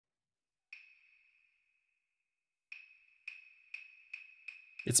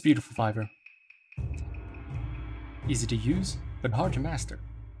It's beautiful, Fiverr. Easy to use, but hard to master.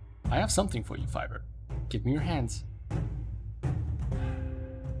 I have something for you, Fiverr. Give me your hands.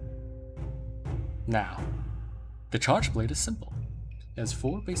 Now, the charge blade is simple. It has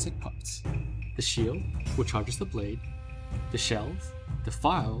 4 basic parts. The shield, which charges the blade, the shells, the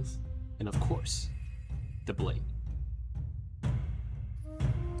files, and of course, the blade.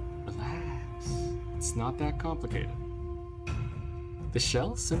 Relax, it's not that complicated. The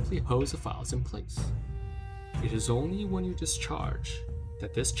shells simply hose the files in place. It is only when you discharge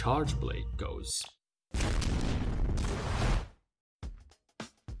that this charge blade goes.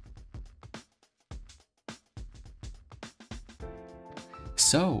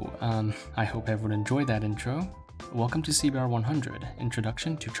 So, I hope everyone enjoyed that intro. Welcome to CBR 100,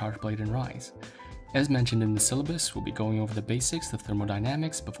 Introduction to Charge Blade and Rise. As mentioned in the syllabus, we'll be going over the basics of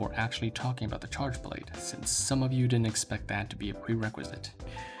thermodynamics before actually talking about the charge blade, since some of you didn't expect that to be a prerequisite.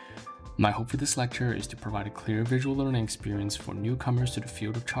 My hope for this lecture is to provide a clear visual learning experience for newcomers to the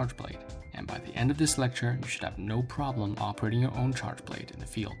field of charge blade, and by the end of this lecture, you should have no problem operating your own charge blade in the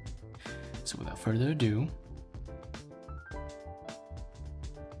field. So without further ado,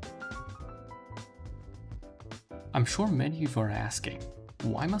 I'm sure many of you are asking,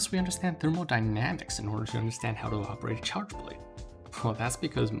 why must we understand thermodynamics in order to understand how to operate a charge blade? Well, that's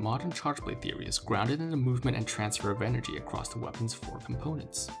because modern charge blade theory is grounded in the movement and transfer of energy across the weapon's 4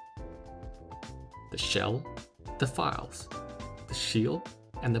 components: the shell, the files, the shield,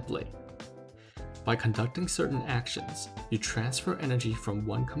 and the blade. By conducting certain actions, you transfer energy from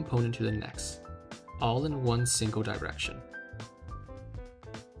one component to the next, all in one single direction.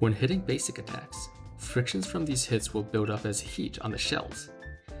 When hitting basic attacks, frictions from these hits will build up as heat on the shells.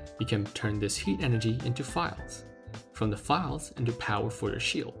 You can turn this heat energy into files, from the files into power for your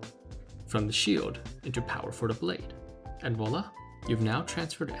shield, from the shield into power for the blade, and voila, you've now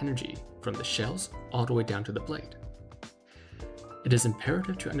transferred energy from the shells all the way down to the blade. It is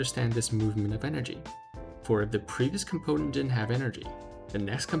imperative to understand this movement of energy, for if the previous component didn't have energy, the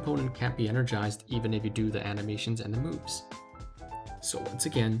next component can't be energized even if you do the animations and the moves. So once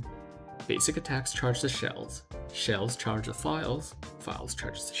again, basic attacks charge the shells, shells charge the files, files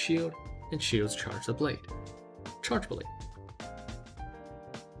charge the shield, and shields charge the blade. Charge blade.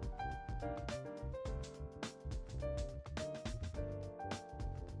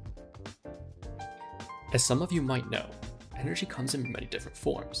 As some of you might know, energy comes in many different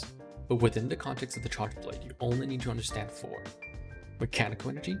forms, but within the context of the charge blade, you only need to understand 4: mechanical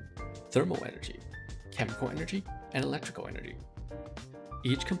energy, thermal energy, chemical energy, and electrical energy.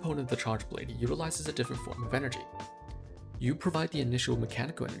 Each component of the charge blade utilizes a different form of energy. You provide the initial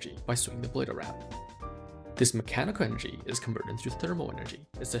mechanical energy by swinging the blade around. This mechanical energy is converted into thermal energy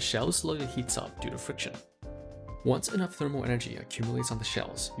as the shell slowly heats up due to friction. Once enough thermal energy accumulates on the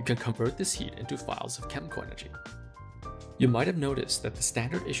shells, you can convert this heat into files of chemical energy. You might have noticed that the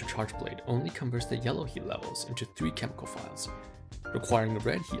standard issue charge blade only converts the yellow heat levels into 3 chemical files, requiring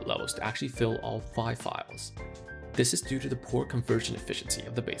red heat levels to actually fill all 5 files. This is due to the poor conversion efficiency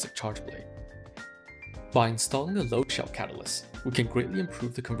of the basic charge blade. By installing the low shell catalyst, we can greatly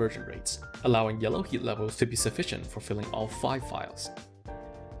improve the conversion rates, allowing yellow heat levels to be sufficient for filling all 5 files.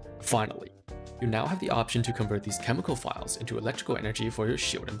 Finally, you now have the option to convert these chemical files into electrical energy for your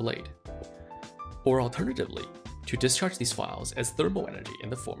shield and blade. Or alternatively, to discharge these files as thermal energy in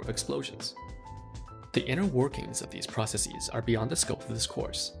the form of explosions. The inner workings of these processes are beyond the scope of this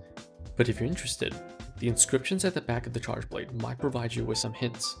course, but if you're interested, the inscriptions at the back of the charge blade might provide you with some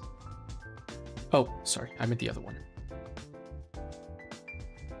hints. Oh, sorry, I meant the other one.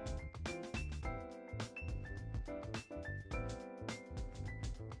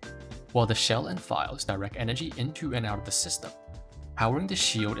 While the shell and files direct energy into and out of the system, powering the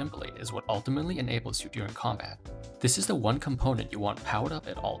shield and blade is what ultimately enables you during combat. This is the one component you want powered up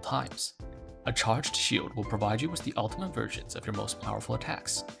at all times. A charged shield will provide you with the ultimate versions of your most powerful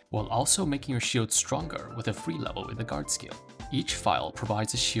attacks, while also making your shield stronger with a free level in the guard skill. Each file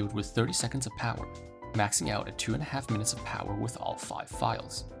provides a shield with 30 seconds of power, maxing out at 2.5 minutes of power with all 5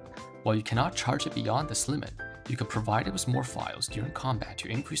 files. While you cannot charge it beyond this limit, you can provide it with more files during combat to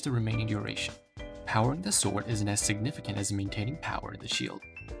increase the remaining duration. Powering the sword isn't as significant as maintaining power in the shield,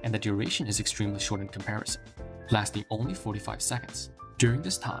 and the duration is extremely short in comparison, lasting only 45 seconds. During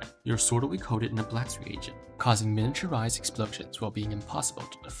this time, your sword will be coated in a black reagent, causing miniaturized explosions while being impossible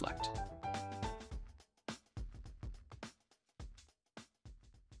to deflect.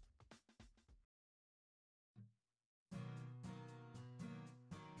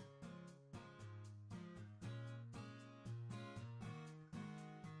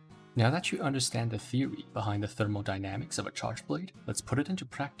 Now that you understand the theory behind the thermodynamics of a charge blade, let's put it into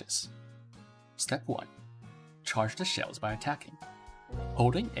practice. Step 1. Charge the shells by attacking.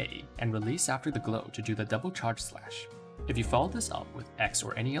 Holding A and release after the glow to do the double charge slash. If you follow this up with X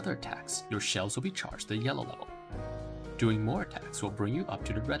or any other attacks, your shells will be charged to the yellow level. Doing more attacks will bring you up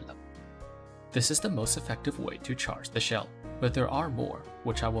to the red level. This is the most effective way to charge the shell, but there are more,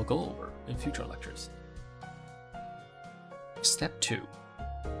 which I will go over in future lectures. Step 2.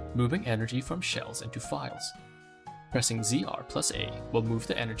 Moving energy from shells into files. Pressing ZR plus A will move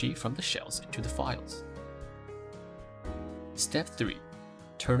the energy from the shells into the files. Step 3.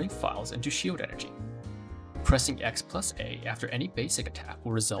 Turning files into shield energy. Pressing X plus A after any basic attack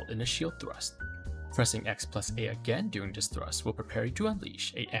will result in a shield thrust. Pressing X plus A again during this thrust will prepare you to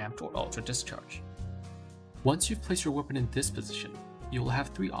unleash a amped or ultra discharge. Once you've placed your weapon in this position, you will have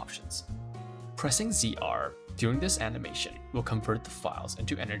 3 options. Pressing ZR during this animation will convert the files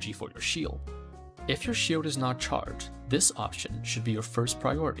into energy for your shield. If your shield is not charged, this option should be your first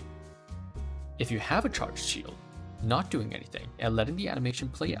priority. If you have a charged shield, not doing anything and letting the animation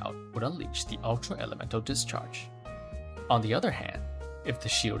play out would unleash the ultra elemental discharge. On the other hand, if the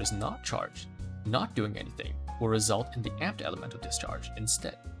shield is not charged, not doing anything will result in the amped elemental discharge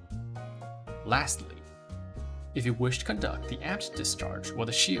instead. Lastly, if you wish to conduct the amped discharge while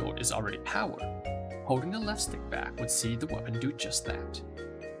the shield is already powered, holding the left stick back would see the weapon do just that.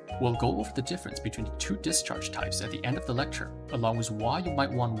 We'll go over the difference between the 2 discharge types at the end of the lecture, along with why you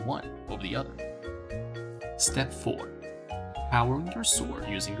might want one over the other. Step 4. Powering your sword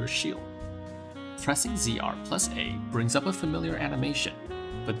using your shield. Pressing ZR plus A brings up a familiar animation,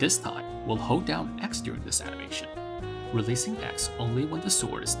 but this time we'll hold down X during this animation, releasing X only when the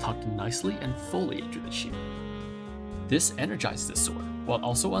sword is tucked nicely and fully into the shield. This energizes the sword while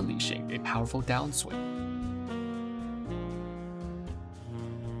also unleashing a powerful downswing.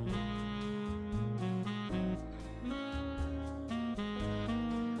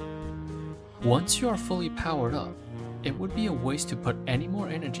 Once you are fully powered up, it would be a waste to put any more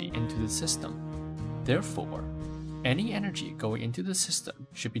energy into the system. Therefore, any energy going into the system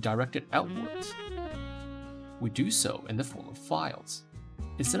should be directed outwards. We do so in the form of files.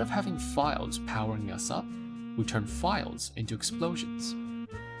 Instead of having files powering us up, we turn files into explosions.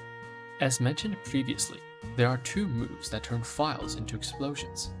 As mentioned previously, there are 2 moves that turn files into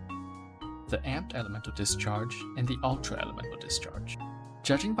explosions: the amped elemental discharge and the ultra elemental discharge.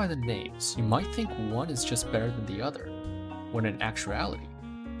 Judging by the names, you might think one is just better than the other, when in actuality,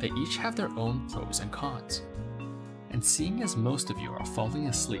 they each have their own pros and cons. And seeing as most of you are falling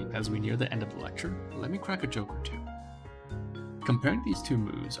asleep as we near the end of the lecture, let me crack a joke or 2. Comparing these 2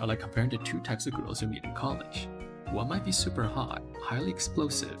 moves are like comparing the 2 types of girls you meet in college. One might be super hot, highly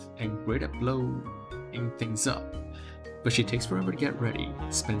explosive, and great at blowing things up, but she takes forever to get ready,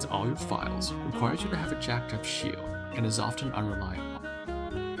 spends all your files, requires you to have a jacked up shield, and is often unreliable.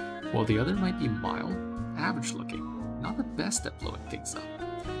 While the other might be mild, average looking, not the best at blowing things up,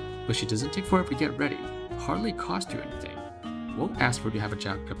 but she doesn't take forever to get ready, hardly cost you anything, won't ask for you to have a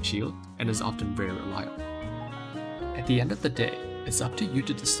jacked up shield, and is often very reliable. At the end of the day, it's up to you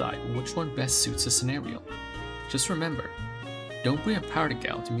to decide which one best suits the scenario. Just remember, don't bring a party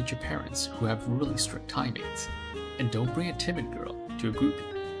gal to meet your parents who have really strict timings, and don't bring a timid girl to a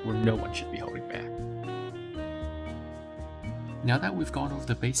groupie where no one should be holding back. Now that we've gone over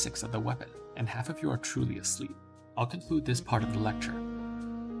the basics of the weapon, and half of you are truly asleep, I'll conclude this part of the lecture.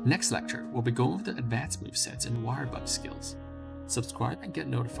 Next lecture, we'll be going over the advanced movesets and wire bug skills. Subscribe and get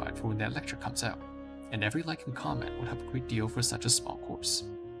notified for when that lecture comes out, and every like and comment would help a great deal for such a small course.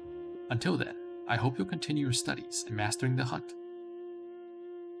 Until then, I hope you'll continue your studies and mastering the hunt.